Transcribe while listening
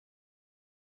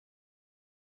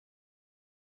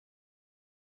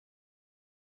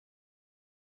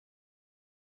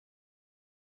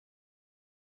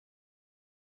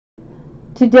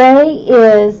Today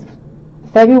is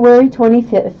February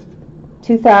 25th,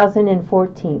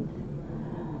 2014.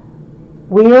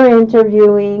 We are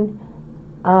interviewing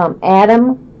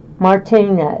Adam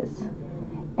Martinez.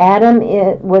 Adam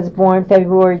was born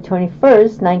February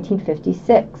 21st,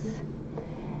 1956.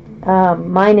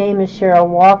 My name is Cheryl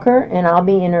Walker, and I'll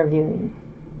be interviewing.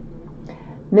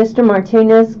 Mr.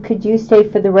 Martinez, could you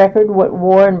state for the record what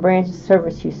war and branch of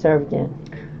service you served in?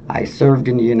 I served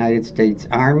in the United States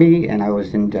Army, and I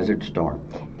was in Desert Storm.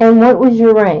 And what was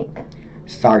your rank?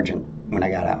 Sergeant when I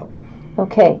got out.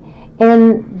 Okay.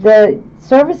 And the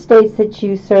service dates that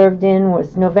you served in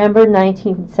was November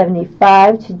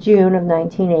 1975 to June of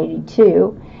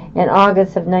 1982, and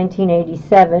August of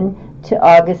 1987 to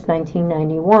August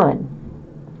 1991.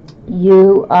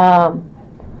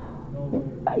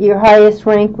 Your highest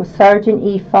rank was Sergeant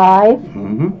E5.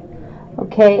 Mm-hmm.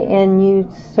 Okay, and you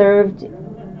served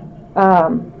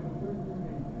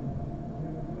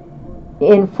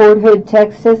in Fort Hood,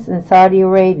 Texas, and Saudi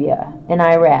Arabia, and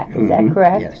Iraq. Is that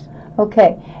correct? Yes.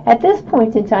 Okay. At this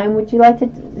point in time, would you like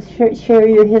to share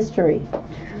your history?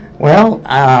 Well,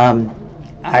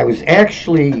 I was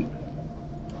actually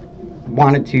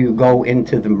wanted to go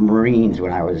into the Marines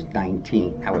when I was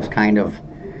 19. I was kind of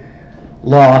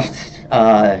lost,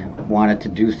 wanted to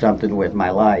do something with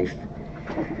my life.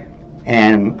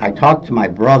 And I talked to my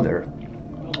brother,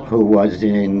 who was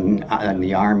in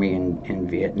the Army in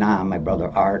Vietnam, my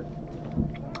brother Art.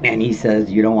 And he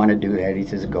says, you don't want to do that. He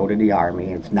says, go to the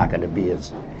Army. It's not going to be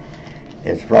as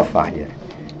rough on you.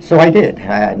 So I did.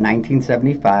 In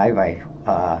 1975, I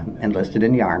enlisted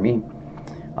in the Army.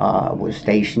 Was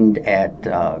stationed at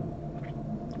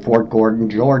Fort Gordon,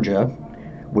 Georgia,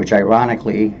 which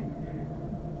ironically,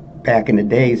 back in the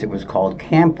days, it was called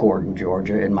Camp Gordon,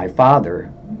 Georgia, and my father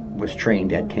was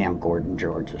trained at Camp Gordon,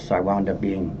 Georgia. So I wound up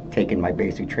taking my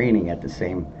basic training at the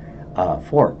same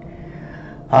fort.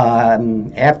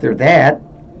 After that,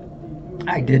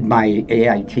 I did my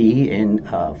AIT in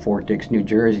Fort Dix, New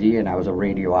Jersey, and I was a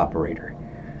radio operator.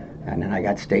 And then I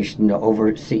got stationed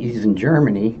overseas in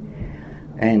Germany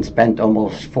and spent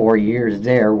almost 4 years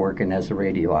there working as a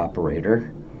radio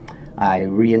operator. I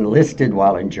re-enlisted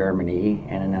while in Germany,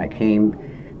 and then I came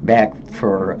back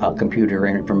for a computer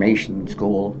information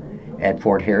school at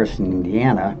Fort Harrison,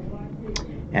 Indiana.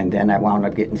 And then I wound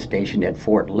up getting stationed at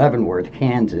Fort Leavenworth,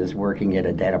 Kansas, working at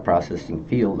a data processing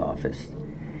field office.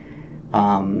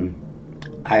 The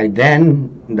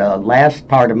last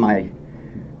part of my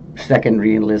second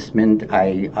re-enlistment,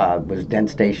 I was then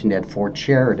stationed at Fort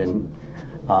Sheridan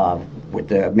with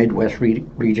the Midwest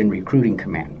Region Recruiting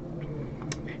Command.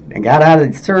 And got out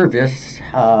of the service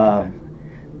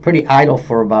pretty idle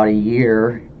for about a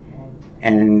year,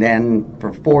 and then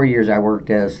for 4 years I worked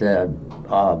as a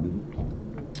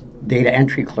data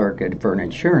entry clerk for an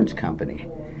insurance company.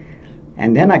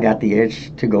 And then I got the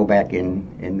itch to go back in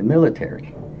the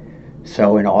military.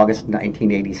 So in August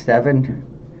 1987,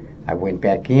 I went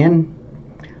back in,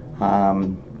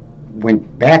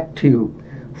 went back to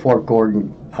Fort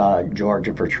Gordon,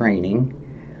 Georgia for training.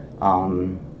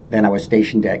 Then I was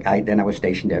stationed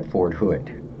at Fort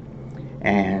Hood,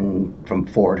 and from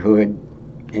Fort Hood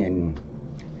in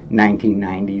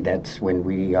 1990, that's when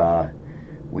we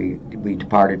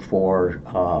departed for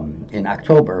in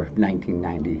October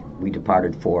 1990. We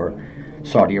departed for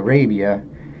Saudi Arabia,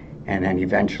 and then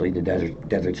eventually the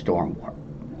Desert Storm War,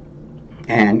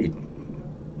 and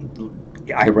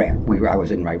Iraq. I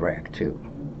was in Iraq too.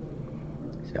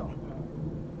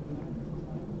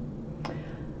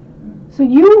 So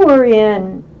you were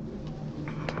in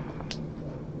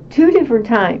two different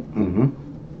times,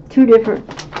 two different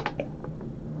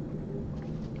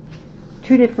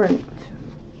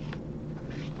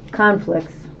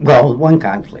conflicts. Well, one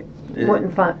conflict.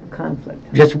 One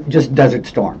conflict. Just Desert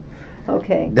Storm.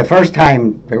 Okay. The first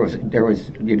time there was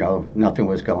nothing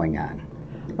was going on,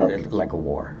 like a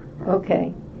war.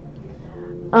 Okay.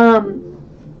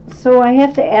 So I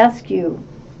have to ask you,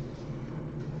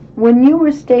 when you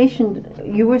were stationed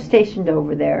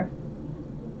over there.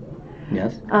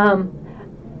 Yes.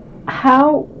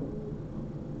 How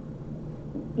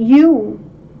you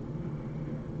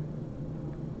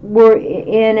were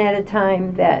in at a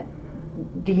time that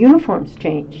the uniforms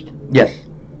changed. Yes.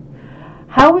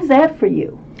 How was that for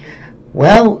you?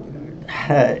 Well,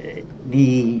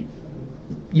 the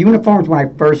uniforms when I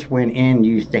first went in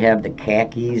used to have the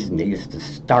khakis, and they used to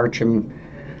starch them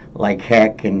like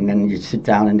heck, and then you sit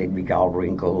down and they'd be all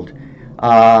wrinkled.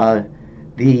 The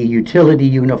utility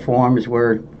uniforms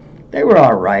were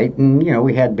all right, and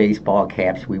we had baseball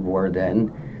caps we wore then,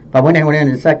 But when I went in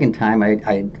the second time, I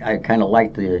kind of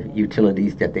liked the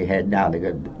utilities that they had now. They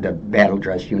got the battle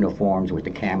dress uniforms with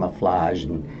the camouflage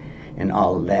and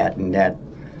all of that, and that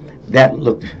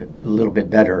looked a little bit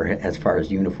better as far as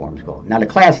uniforms go. Now the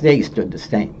Class A stood the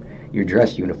same. Your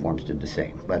dress uniform stood the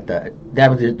same, but that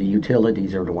was it. The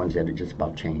utilities are the ones that had just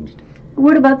about changed.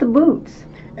 What about the boots?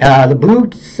 The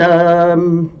boots,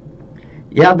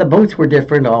 yeah, the boots were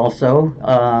different also.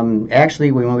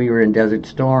 Actually, when we were in Desert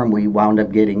Storm, we wound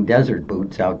up getting desert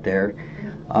boots out there.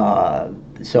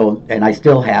 And I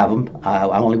still have them. I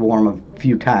only wore them a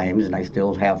few times, and I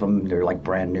still have them. They're like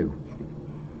brand new.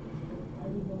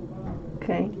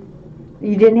 Okay.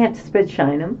 You didn't have to spit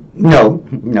shine them? No,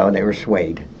 they were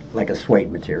suede, like a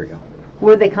suede material.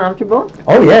 Were they comfortable?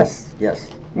 Oh, yes, yes.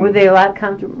 Were they a lot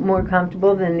more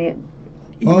comfortable than the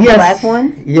black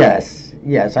ones? Yes.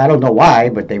 I don't know why,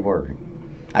 but they were.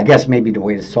 I guess maybe the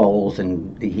way the soles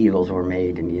and the heels were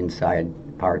made and the inside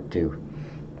part too.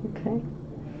 Okay.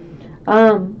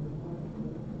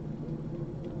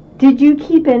 Did you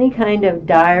keep any kind of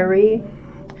diary?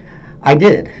 I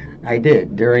did.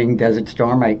 During Desert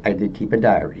Storm, I did keep a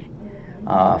diary.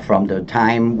 From the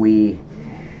time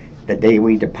the day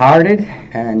we departed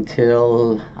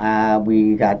until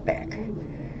we got back.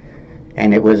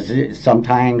 And it was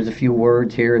sometimes a few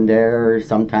words here and there,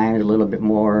 sometimes a little bit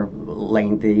more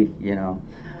lengthy, you know.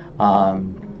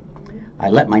 I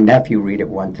let my nephew read it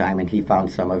one time, and he found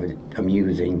some of it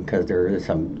amusing because there is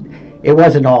it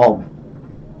wasn't all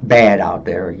bad out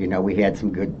there, you know. We had some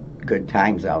good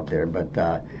times out there, but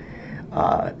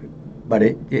I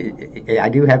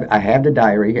have the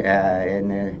diary,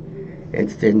 and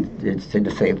it's in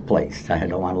a safe place. I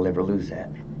don't want to live or lose that.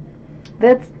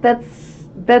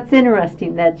 That's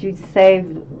interesting that you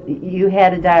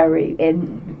had a diary,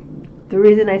 and the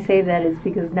reason I say that is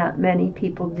because not many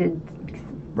people did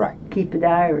keep a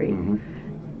diary.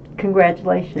 Mm-hmm.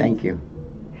 Congratulations. Thank you.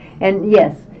 And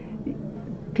yes,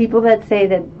 people that say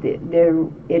that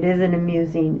it isn't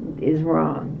amusing is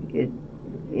wrong.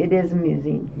 It is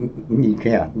amusing.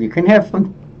 You can have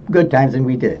some good times, and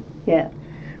we did. Yeah.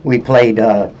 We played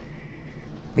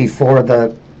before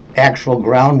the actual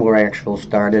ground war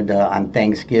started on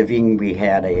Thanksgiving. We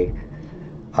had a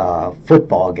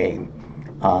football game,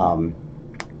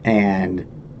 and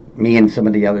me and some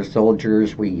of the other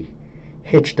soldiers, we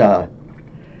hitched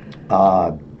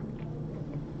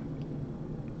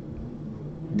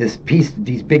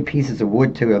these big pieces of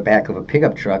wood to the back of a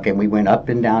pickup truck, and we went up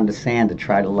and down the sand to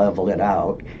try to level it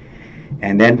out.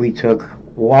 And then we took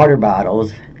water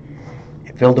bottles,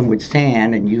 filled them with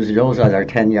sand, and used those as our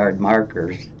 10-yard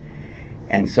markers.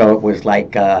 And so it was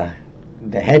like the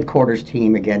headquarters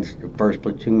team against the first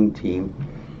platoon team.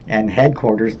 And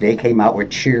headquarters, they came out with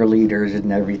cheerleaders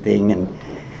and everything,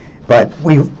 but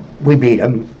we beat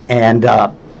them. And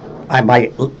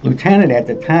my lieutenant at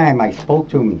the time, I spoke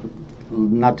to him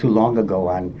not too long ago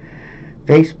on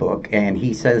Facebook, and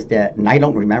he says that, and I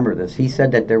don't remember this, he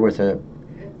said that there was a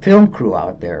film crew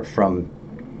out there from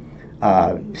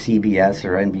CBS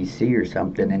or NBC or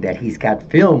something, and that he's got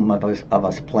film of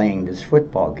us playing this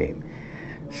football game.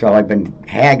 So I've been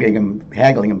haggling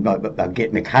him about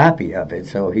getting a copy of it.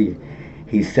 So he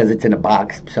says it's in a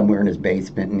box somewhere in his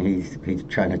basement, and he's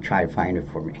trying to find it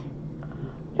for me.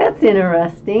 That's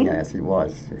interesting. Yes, it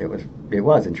was. It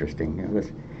was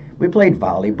interesting. We played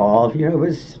volleyball. You know, it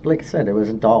was, like I said, it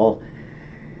wasn't all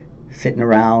sitting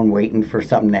around waiting for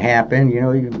something to happen. You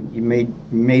know, you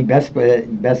made best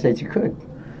that you could.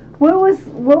 What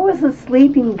was the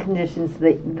sleeping conditions?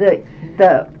 The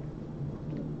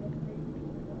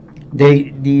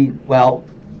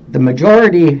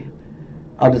majority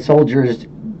of the soldiers,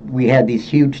 we had these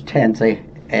huge tents,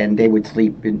 and they would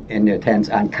sleep in their tents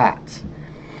on cots.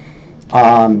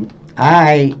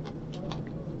 I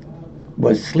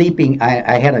was sleeping.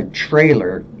 I had a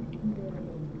trailer,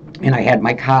 and I had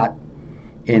my cot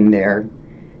in there,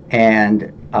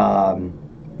 and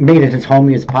made it as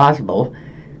homey as possible.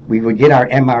 We would get our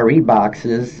MRE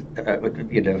boxes,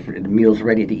 the meals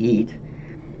ready to eat,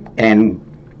 and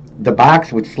the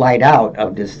box would slide out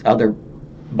of this other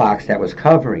box that was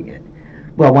covering it.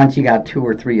 Well, once you got 2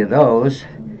 or 3 of those,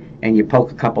 and you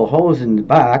poke a couple holes in the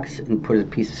box and put a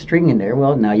piece of string in there,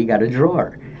 well, now you got a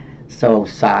drawer. So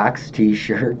socks,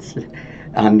 T-shirts,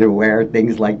 underwear,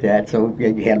 things like that. So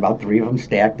you had about 3 of them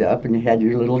stacked up, and you had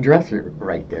your little dresser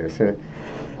right there. So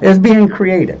it was being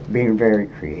very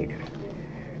creative.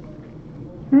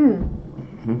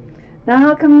 Now,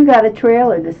 how come you got a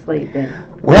trailer to sleep in?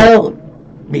 Well,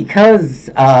 because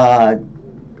I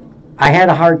had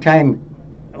a hard time.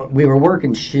 We were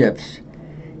working shifts,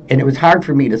 and it was hard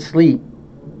for me to sleep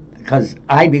because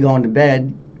I'd be going to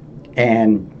bed,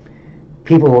 and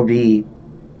people would be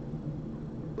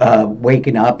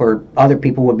waking up, or other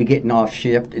people would be getting off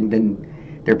shift, and then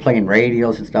they're playing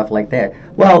radios and stuff like that.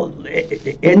 Well,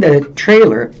 in the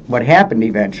trailer, what happened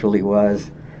eventually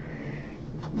was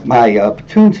my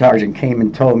platoon sergeant came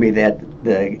and told me that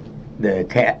the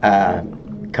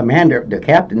commander, the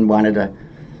captain, wanted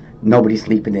nobody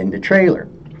sleeping in the trailer.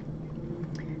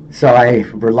 So I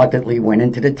reluctantly went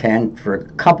into the tent for a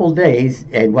couple days,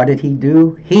 and what did he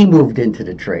do? He moved into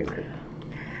the trailer.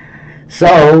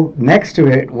 So next to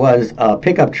it was a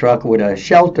pickup truck with a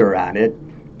shelter on it.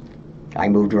 I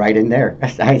moved right in there,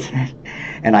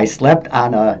 and I slept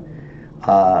on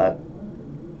a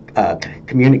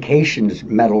communications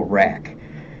metal rack.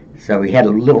 So we had a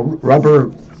little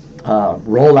rubber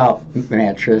roll-out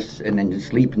mattress and then a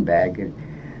sleeping bag.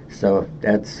 So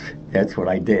that's what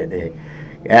I did.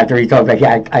 After he told me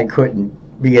I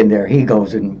couldn't be in there, he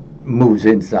goes and moves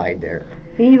inside there.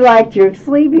 He liked your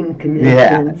sleeping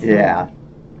conditions. Yeah.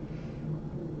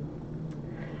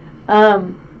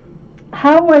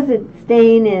 How was it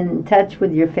staying in touch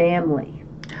with your family?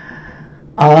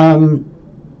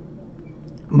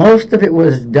 Most of it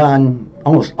was done,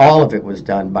 almost all of it was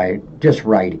done by just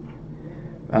writing,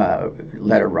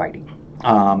 letter writing.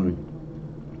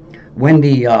 When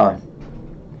the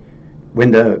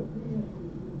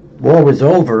war was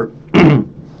over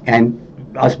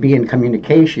and us being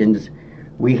communications,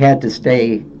 we had to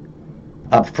stay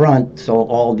up front so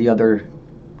all the other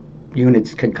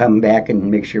units could come back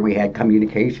and make sure we had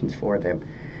communications for them.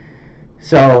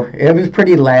 So it was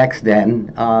pretty lax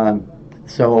then.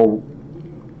 So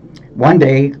one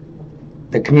day,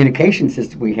 the communication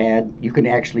system we had, you could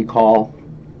actually call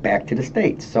back to the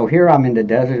States. So here I'm in the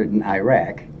desert in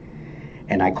Iraq,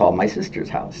 and I called my sister's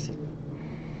house.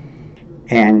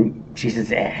 And she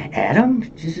says,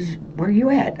 Adam? She says, where are you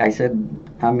at? I said,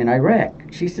 I'm in Iraq.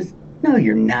 She says, no,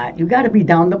 you're not. You got to be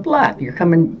down the block. You're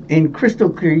coming in crystal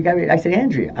clear. You got to. I said,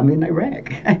 Andrea, I'm in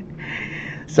Iraq.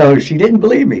 So she didn't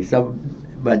believe me.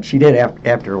 But she did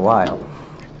after a while.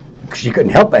 She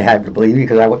couldn't help but have to believe me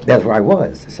because that's where I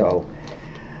was. So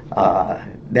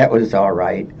that was all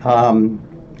right. And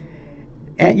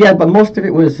yeah, but most of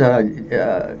it was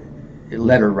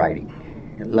letter writing.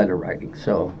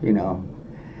 So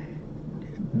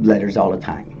letters all the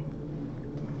time.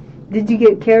 Did you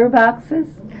get care boxes?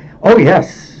 Oh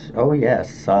yes.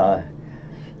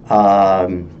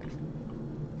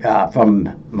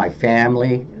 From my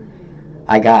family,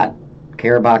 I got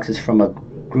care boxes from a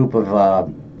group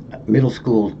of middle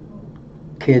school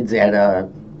kids at a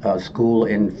school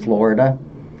in Florida.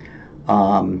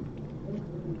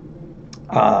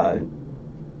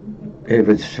 It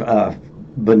was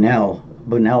Bunnell,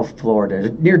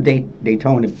 Florida, near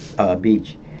Daytona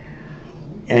Beach.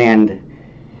 And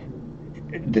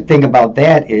the thing about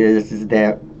that is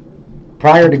that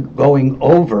prior to going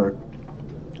over,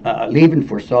 leaving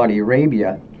for Saudi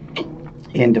Arabia,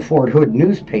 in the Fort Hood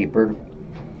newspaper,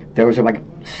 there was like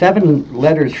 7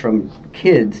 letters from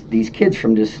these kids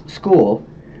from this school,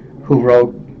 who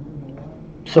wrote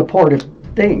supportive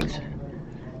things.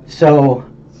 So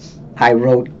I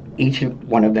wrote each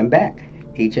one of them back.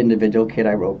 Each individual kid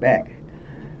I wrote back.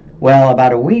 Well,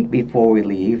 about a week before we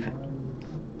leave,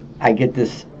 I get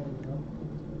this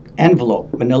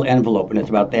manila envelope, and it's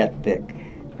about that thick.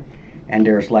 And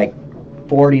there's like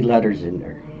 40 letters in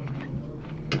there.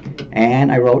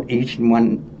 And I wrote each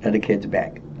one of the kids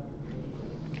back.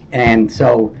 And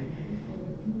so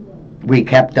we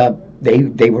kept up.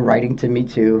 They were writing to me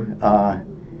too.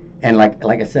 And like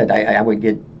I said, I would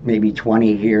get maybe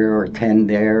 20 here or 10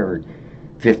 there or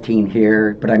 15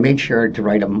 here, but I made sure to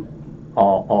write them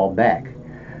all back.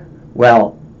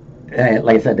 Well,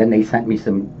 like I said, then they sent me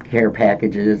some care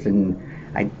packages, and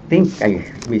I think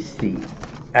let me see,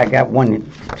 I got one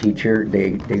teacher.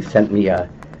 They sent me a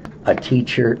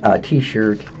t-shirt,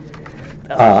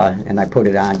 and I put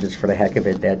it on just for the heck of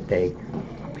it that day.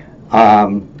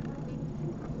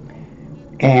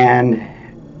 And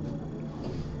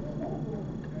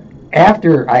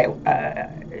after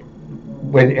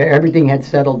when everything had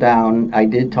settled down, I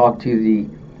did talk to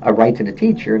write to the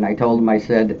teacher, and I told him, I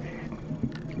said,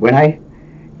 when I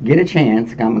get a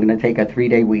chance, I'm going to take a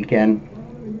 3-day weekend,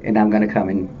 and I'm going to come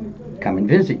and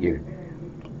visit you.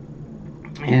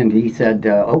 And he said,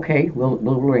 okay,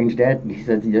 we'll arrange that. He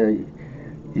said,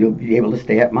 you'll be able to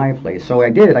stay at my place. So I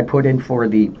did. I put in for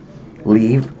the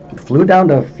leave, flew down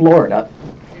to Florida.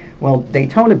 Well,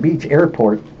 Daytona Beach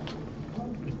Airport,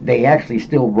 they actually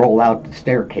still roll out the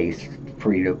staircase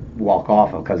for you to walk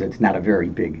off of, because it's not a very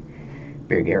big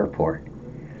airport.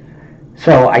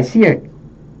 So I see a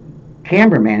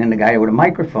cameraman and the guy with a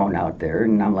microphone out there,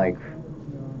 and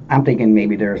I'm thinking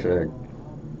maybe there's a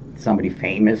somebody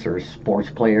famous or a sports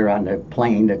player on the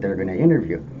plane that they're going to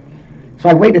interview. So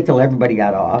I waited till everybody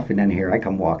got off, and then here I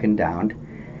come walking down,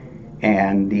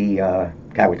 and the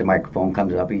guy with the microphone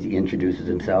comes up. He introduces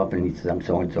himself, and he says, "I'm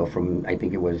so-and-so from," I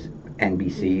think it was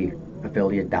NBC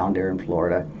affiliate down there in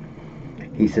Florida.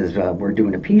 He says, "We're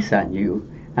doing a piece on you."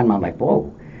 And I'm like,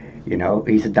 "Whoa." You know,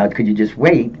 he said, "Doug, could you just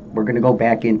wait? We're going to go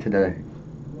back into the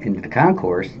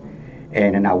concourse,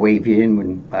 and then I'll wave you in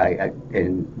when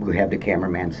and we'll have the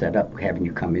cameraman set up, having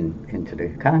you come into the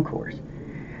concourse."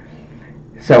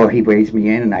 So he waves me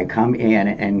in, and I come in,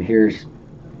 and here's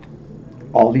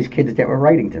all these kids that were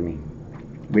writing to me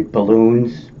with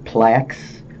balloons,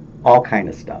 plaques, all kind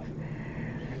of stuff.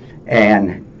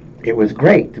 And it was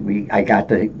great. I got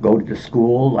to go to the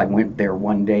school. I went there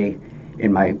one day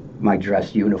in my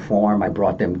dress uniform. I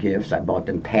brought them gifts. I bought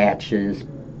them patches,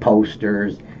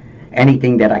 posters,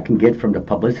 anything that I can get from the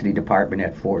publicity department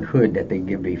at Fort Hood that they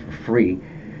give me for free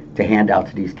to hand out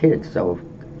to these kids. So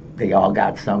they all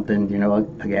got something, you know,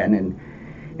 again,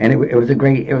 and it was a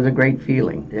great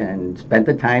feeling. And spent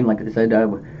the time, like I said,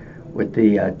 with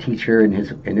the teacher and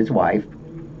his wife.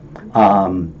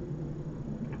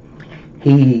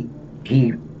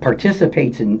 He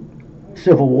participates in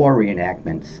Civil War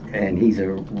reenactments, and he's a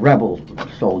rebel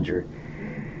soldier.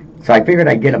 So I figured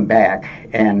I'd get him back,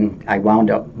 and I wound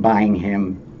up buying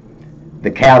him the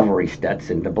cavalry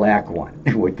Stetson, the black one,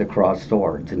 with the crossed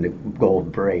swords and the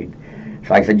gold braid.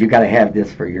 So I said, "You got to have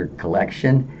this for your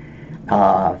collection."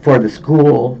 For the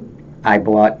school, I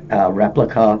bought a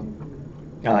replica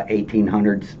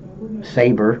 1800s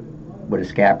saber with a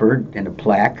scabbard and a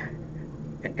plaque,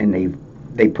 and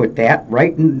they put that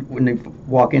right in, when they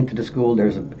walk into the school.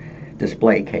 There's a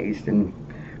display case, and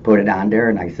put it on there,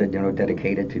 and I said, you know,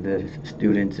 dedicated to the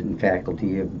students and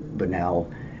faculty of Bunnell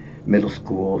Middle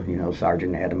School, you know,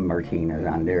 Sergeant Adam Martinez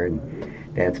on there, and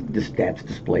that's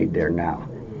displayed there now.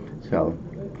 So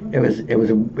it was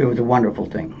a wonderful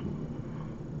thing.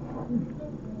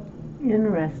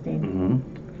 Interesting.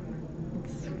 Mm-hmm.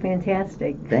 It's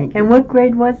fantastic. Thank you. And what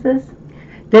grade was this?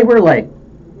 They were like,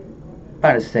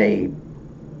 I'd say,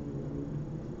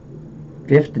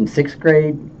 5th and 6th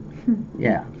grade.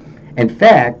 Yeah. In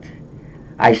fact,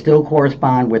 I still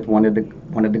correspond with one of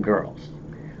the girls,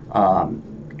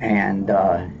 and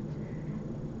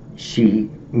she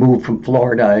moved from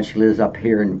Florida, and she lives up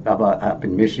here up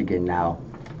in Michigan now,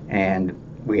 and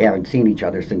we haven't seen each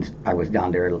other since I was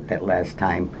down there that last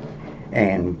time,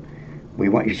 and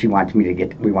she wants to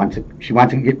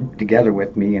get together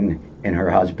with me and her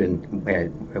husband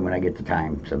when I get the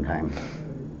time sometime.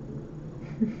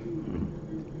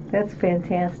 That's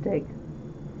fantastic.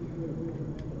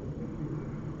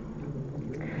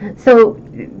 So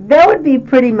that would be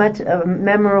pretty much a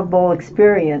memorable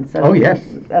experience. Oh, yes.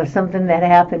 Of something that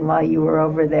happened while you were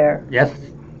over there. Yes.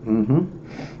 Mm-hmm.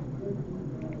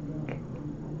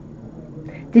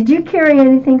 Did you carry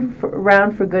anything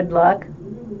around for good luck?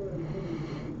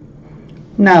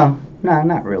 No,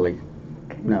 not really.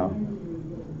 Okay. No.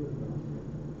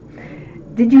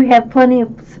 Did you have plenty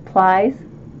of supplies?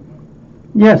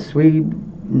 Yes, we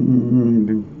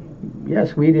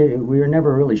did. We were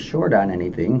never really short on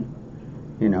anything.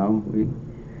 You know,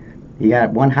 you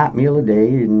got one hot meal a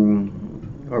day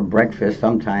or breakfast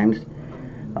sometimes.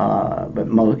 But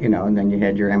and then you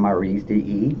had your MREs to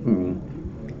eat, and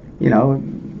you know,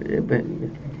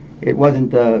 it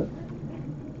wasn't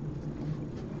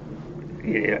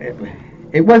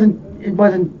it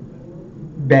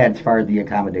wasn't bad as far as the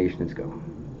accommodations go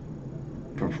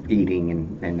for eating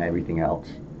and everything else.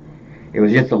 It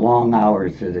was just the long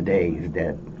hours of the days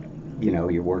that, you know,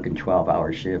 you're working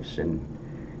 12-hour shifts, and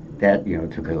that, you know,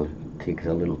 takes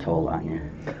a little toll on you.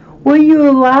 Were you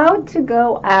allowed to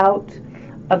go out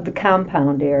of the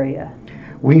compound area?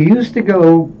 We used to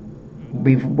go,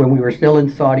 when we were still in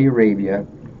Saudi Arabia,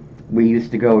 we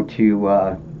used to go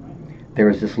to, there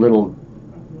was this little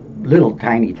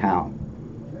tiny town,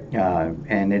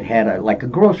 and it had like a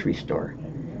grocery store,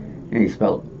 and you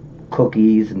spelled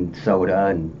cookies and soda,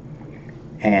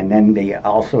 and then they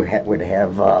also would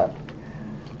have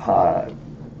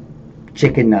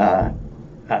chicken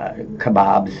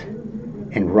kebabs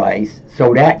and rice.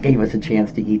 So that gave us a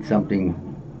chance to eat something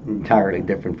entirely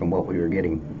different from what we were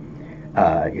getting,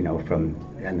 from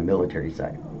on the military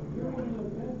side.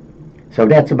 So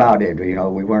that's about it. You know,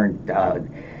 we weren't.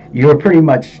 You were pretty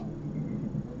much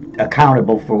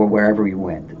accountable for wherever you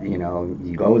went. You know,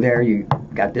 you go there, you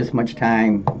got this much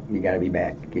time, you got to be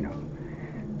back. You know,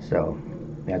 so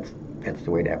that's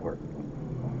the way that worked.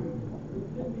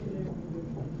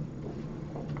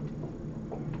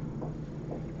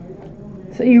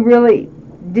 So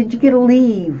did you get a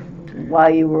leave while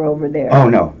you were over there? Oh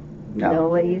no, No. No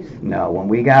leaves? No, when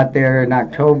we got there in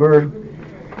October,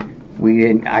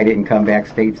 I didn't come back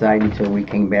stateside until we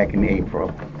came back in April.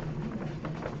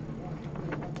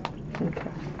 Okay.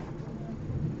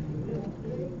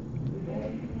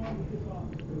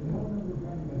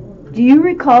 Do you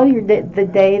recall the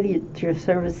day that your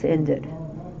service ended?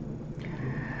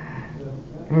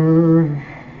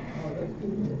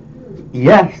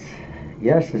 Yes.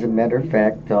 Yes, as a matter of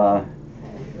fact, it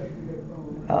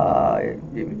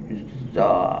was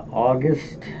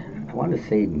August, I want to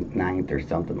say 9th or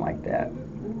something like that.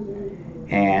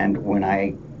 And when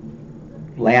I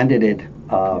landed at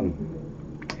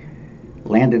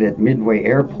Midway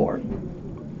Airport,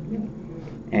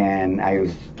 and I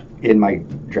was in my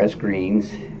dress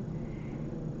greens,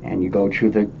 and you go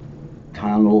through the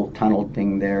tunnel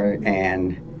thing there,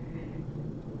 and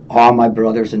all my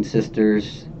brothers and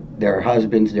sisters, their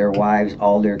husbands, their wives,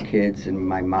 all their kids, and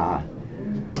my ma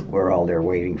were all there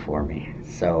waiting for me.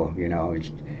 So,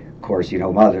 of course,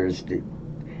 mothers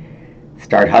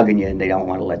start hugging you and they don't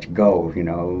want to let you go,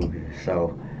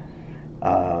 So,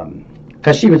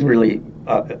 because she was really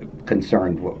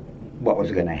concerned what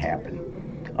was going to happen.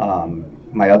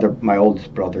 My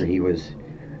oldest brother, he was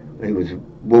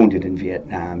wounded in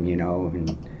Vietnam,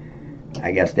 and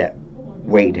I guess that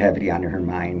weighed heavily on her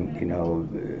mind,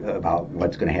 about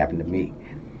what's going to happen to me.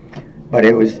 But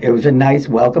it was a nice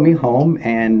welcoming home,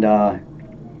 and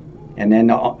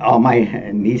then all my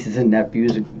nieces and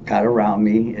nephews got around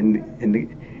me in the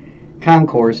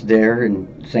concourse there and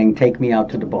saying, "Take me out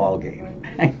to the ball game."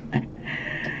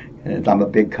 And I'm a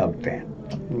big Cub fan,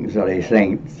 so they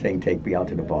saying "Take me out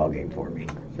to the ball game" for me.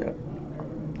 So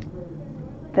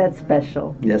that's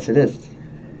special. Yes, it is.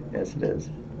 Yes, it is.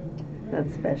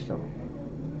 That's special.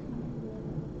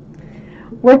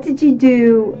 What did you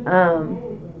do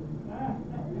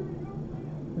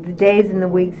the days and the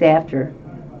weeks after?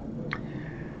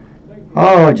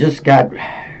 Oh, just got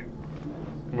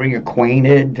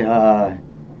reacquainted.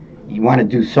 You want to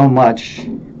do so much,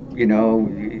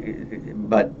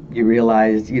 but you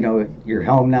realize, you're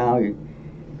home now. You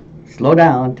slow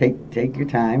down, take your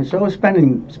time. So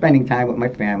spending time with my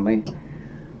family,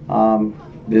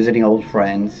 visiting old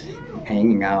friends,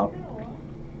 hanging out.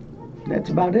 That's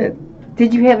about it.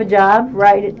 Did you have a job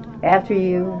right after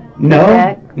you came No,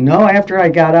 back? no. After I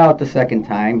got out the second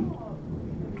time,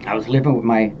 I was living with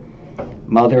my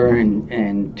mother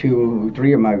and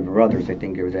three of my brothers, I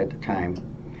think it was at the time,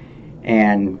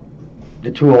 and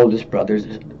the two oldest brothers,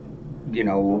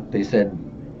 they said,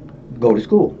 go to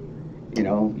school,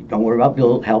 don't worry about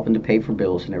helping to pay for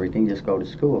bills and everything, just go to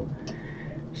school.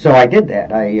 So I did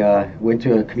that. I went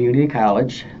to a community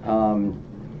college,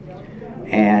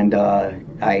 and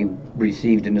I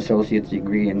received an associate's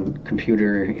degree in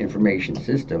computer information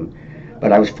system,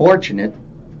 but I was fortunate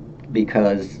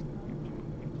because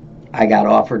I got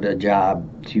offered a job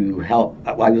to help.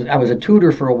 I was a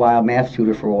tutor for a while, math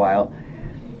tutor for a while,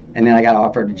 and then I got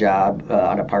offered a job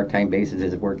on a part-time basis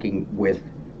as working with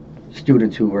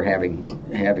students who were having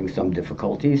some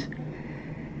difficulties.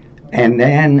 And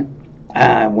then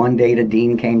one day the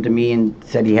dean came to me and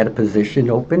said he had a position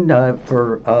open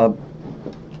for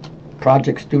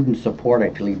project student support, I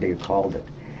believe they called it.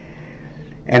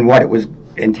 And what it was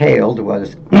entailed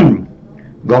was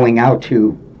going out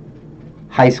to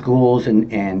high schools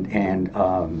and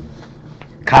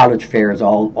college fairs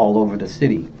all over the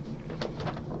city.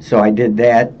 So I did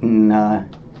that, and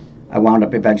I wound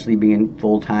up eventually being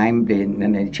full-time.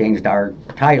 Then they changed our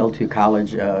title to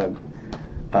college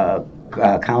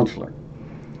counselor.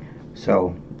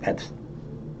 So that's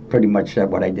pretty much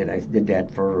what I did. I did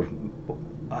that for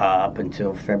up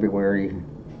until February,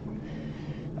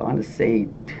 I want to say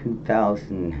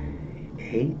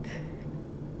 2008.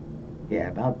 Yeah,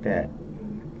 about that.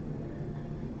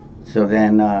 So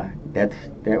then that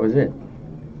was it.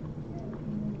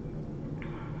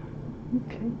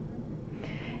 Okay.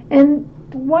 And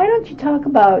why don't you talk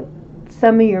about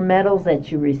some of your medals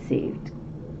that you received?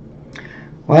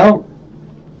 Well,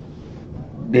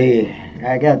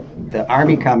 I got the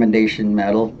Army Commendation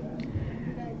Medal.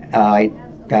 I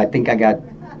think I got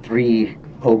 3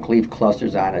 oak leaf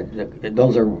clusters on it.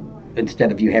 Those are,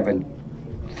 instead of you having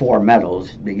 4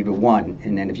 medals, they give you 1,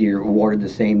 and then if you're awarded the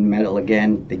same medal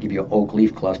again, they give you an oak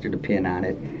leaf cluster to pin on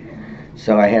it.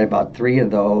 So I had about 3 of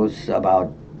those,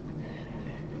 about,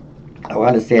 I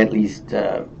want to say at least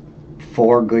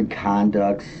 4 good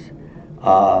conducts.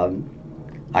 I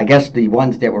guess the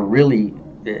ones that were really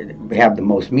have the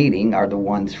most meaning are the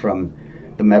ones from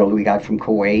the medal we got from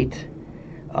Kuwait,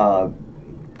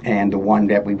 and the one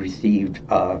that we received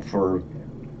for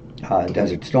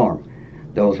Desert Storm.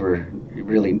 those were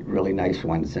really, really nice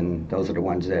ones, and those are the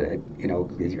ones that, you know,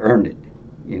 you earned it.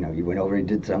 You know, you went over and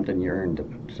did something, you earned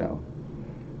them. So.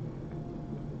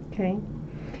 Okay.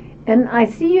 And I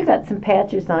see you got some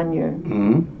patches on your.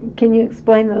 Mm-hmm. Can you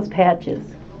explain those patches?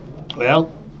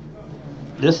 Well,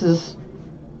 this is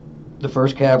the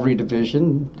 1st Cavalry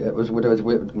Division. That was what I was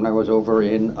with when I was over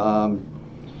in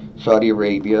Saudi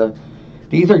Arabia.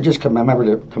 These are just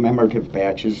commemorative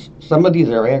patches. Some of these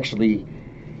are actually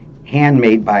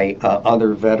handmade by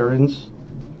other veterans.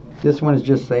 This one is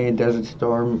just saying Desert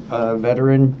Storm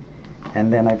veteran,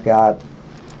 and then I've got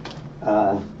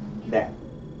that.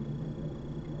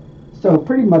 So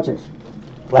pretty much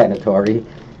explanatory.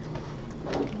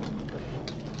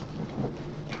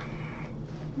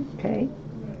 Okay.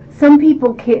 Some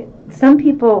people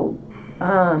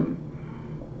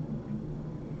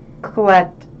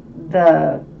collect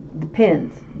the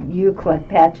pins. You collect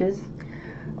patches.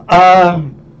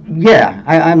 Yeah,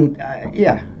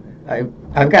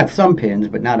 I've got some pins,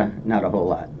 but not a whole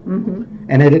lot. Mm-hmm.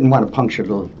 And I didn't want to puncture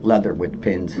the leather with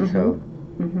pins, Mm-hmm. so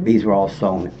Mm-hmm. these were all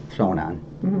sewn on.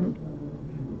 Mm-hmm.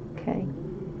 Okay.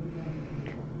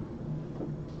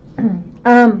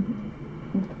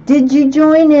 Did you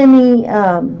join any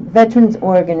veterans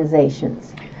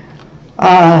organizations?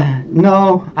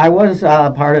 No, I was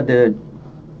part of the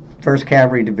 1st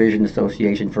Cavalry Division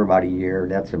Association for about a year.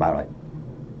 That's about it.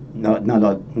 No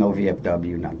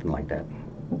VFW, nothing like that.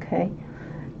 Okay.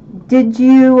 Did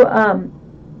you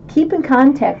keep in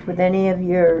contact with any of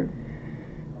your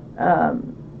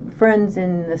friends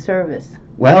in the service?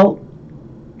 Well,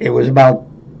 it was about,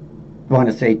 I want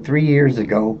to say 3 years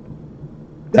ago,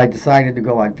 I decided to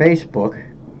go on Facebook,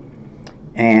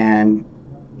 and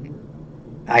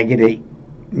I get a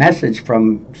message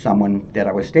from someone that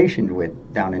I was stationed with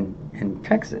down in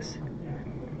Texas.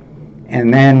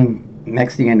 And then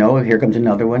next thing I know, here comes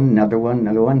another one.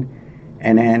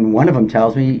 And then one of them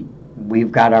tells me,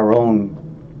 we've got our own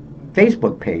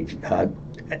Facebook page,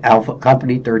 Alpha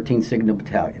Company 13 Signal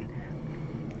Battalion.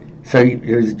 So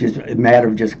it was just a matter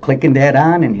of just clicking that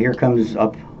on, and here comes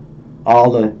up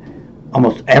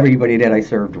almost everybody that I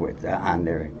served with on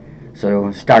there.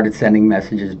 So started sending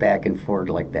messages back and forth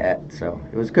like that. So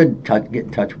it was good to get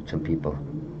in touch with some people.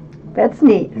 That's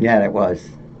neat. Yeah, that was.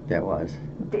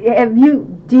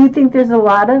 Do you think there's a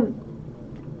lot of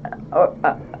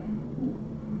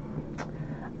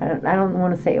I don't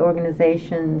want to say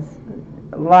organizations,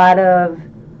 a lot of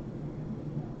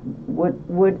what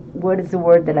is the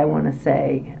word that I want to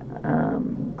say,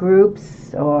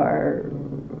 groups or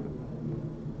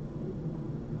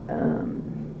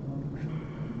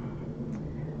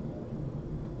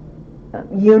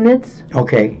units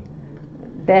Okay.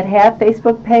 that have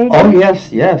Facebook pages? Oh yes.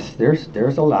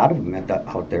 There's a lot of them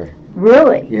out there.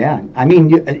 Really? Yeah. I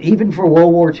mean, even for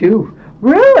World War II.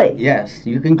 Really? Yes,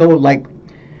 you can go like.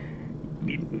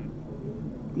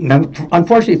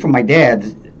 Unfortunately for my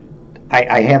dad's,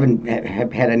 I haven't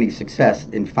have had any success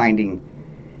in finding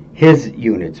his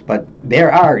units, but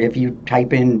there are. If you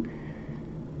type in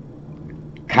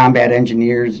combat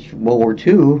engineers World War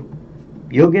II,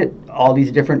 you'll get all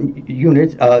these different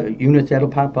units that'll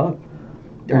pop up.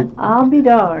 I'll be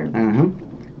darned.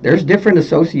 There's different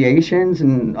associations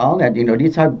and all that. You know,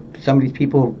 these how some of these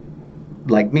people,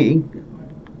 like me,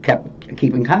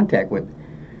 keep in contact with,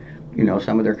 you know,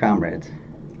 some of their comrades.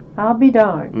 I'll be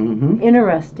darned. Mm-hmm.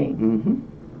 Interesting.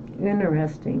 Mm-hmm.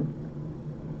 Interesting.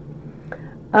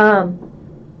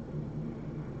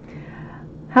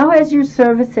 How has your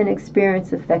service and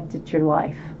experience affected your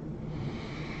life?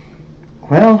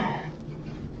 Well,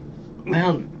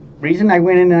 reason I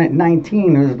went in at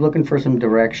 19 was looking for some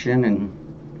direction, and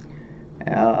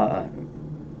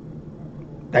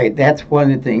that's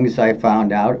one of the things I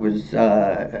found out was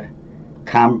the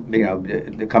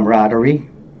camaraderie.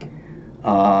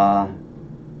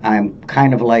 I'm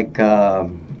kind of like how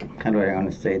do I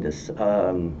want to say this?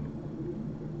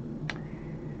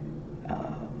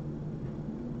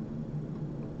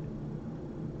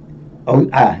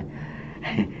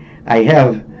 I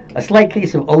have a slight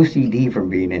case of OCD from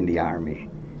being in the Army.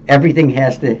 Everything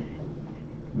has to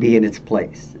be in its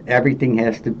place. Everything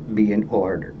has to be in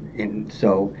order. And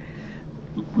so,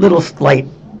 little slight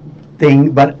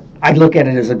thing, but I look at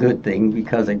it as a good thing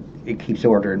because it keeps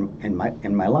order in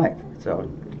my life. So,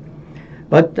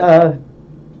 but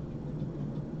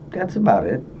that's about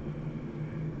it.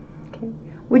 Okay.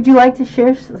 Would you like to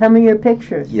share some of your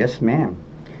pictures? Yes, ma'am.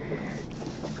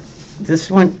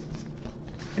 This one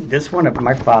of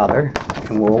my father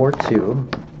in World War II.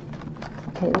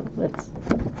 Okay,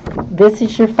 this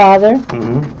is your father?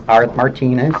 Mm-hmm. Art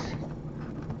Martinez.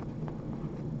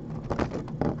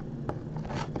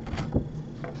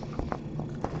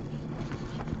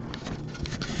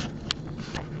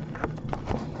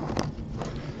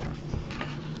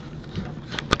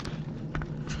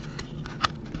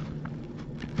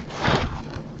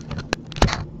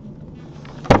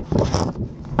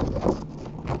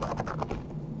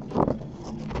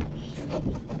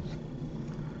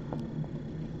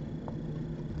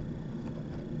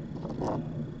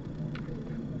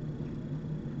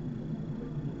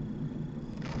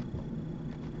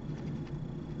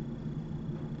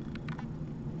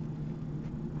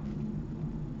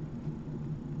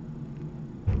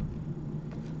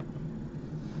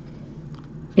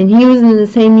 And he was in the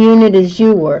same unit as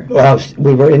you were. Well,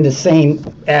 we were in the same,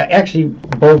 actually,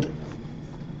 both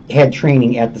had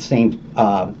training at the same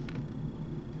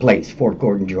place, Fort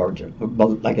Gordon, Georgia.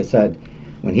 But like I said,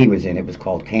 when he was in, it was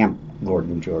called Camp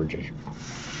Gordon, Georgia.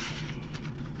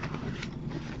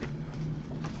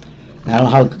 I don't know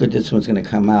how good this one's going to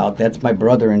come out. That's my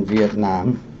brother in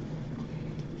Vietnam.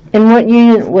 And what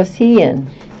unit was he in?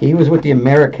 He was with the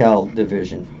Americal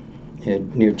Division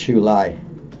near Chulai,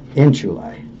 in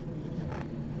Chulai.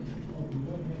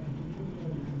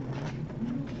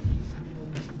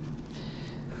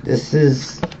 This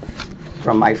is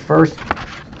from my first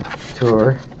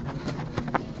tour.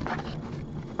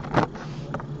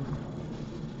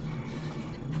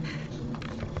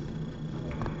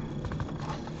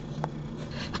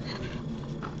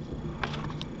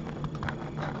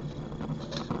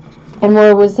 And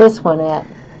where was this one at?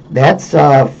 That's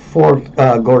Fort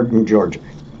Gordon, Georgia.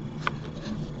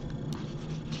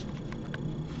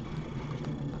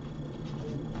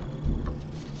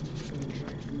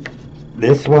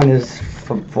 This one is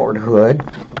from Fort Hood.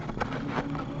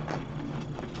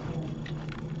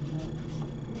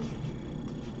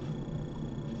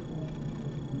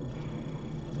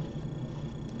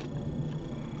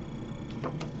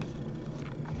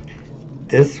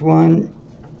 This one,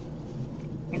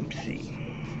 let's see.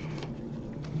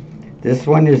 This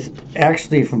one is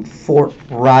actually from Fort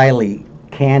Riley,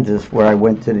 Kansas, where I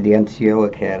went to the NCO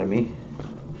Academy.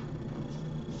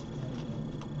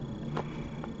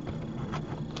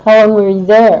 How long were you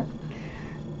there?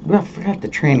 Well, I forgot the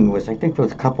training was. I think it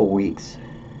was a couple weeks.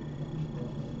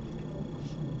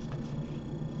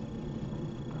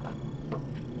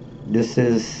 This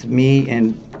is me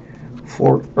in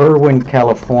Fort Irwin,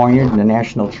 California, in the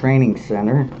National Training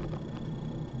Center.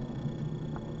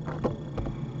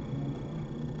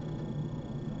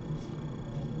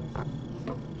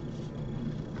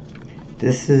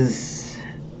 This is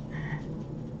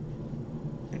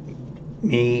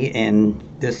me, and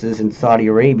this is in Saudi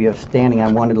Arabia, standing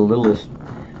on one of the littlest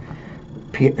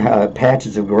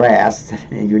patches of grass.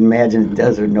 And you imagine a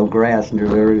desert, no grass, and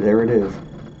there it is.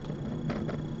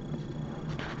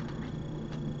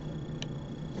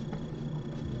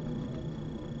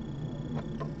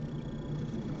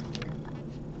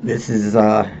 This is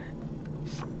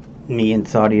me in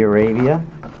Saudi Arabia.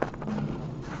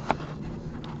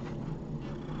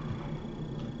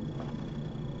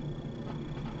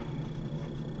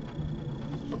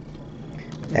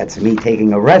 That's me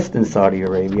taking a rest in Saudi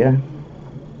Arabia.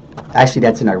 Actually,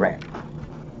 that's in Iraq.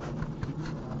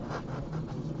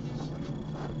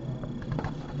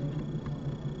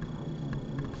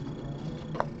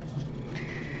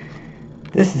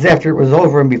 This is after it was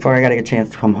over and before I got a chance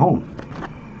to come home.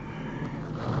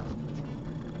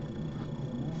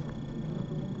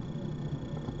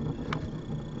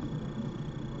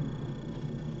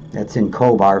 That's in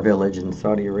Khobar village in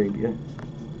Saudi Arabia.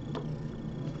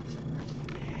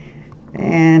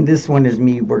 And this one is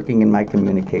me working in my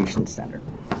communication center.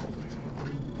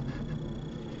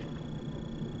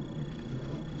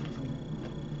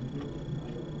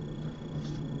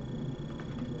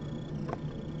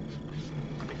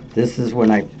 This is when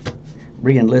I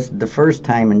re-enlisted the first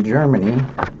time in Germany.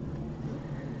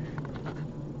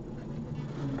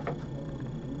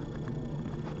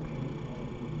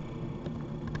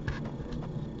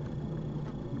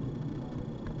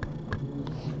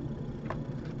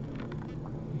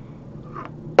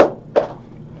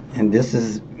 And this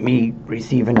is me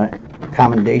receiving a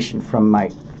commendation from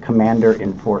my commander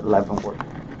in Fort Leavenworth.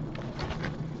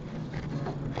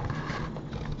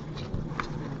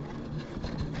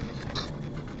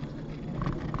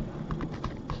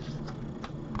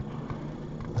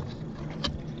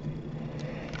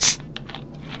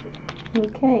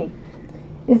 Okay.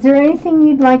 Is there anything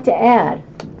you'd like to add?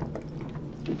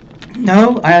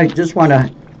 No, I just want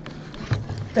to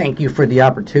thank you for the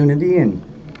opportunity and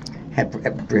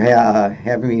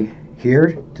having me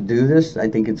here to do this. I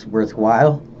think it's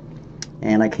worthwhile,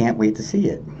 and I can't wait to see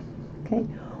it. Okay.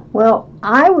 Well,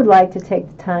 I would like to take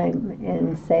the time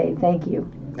and say thank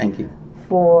you. Thank you.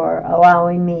 For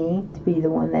allowing me to be the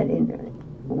one that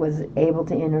was able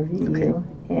to interview you.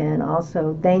 And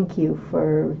also thank you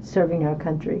for serving our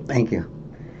country. Thank you.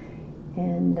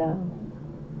 And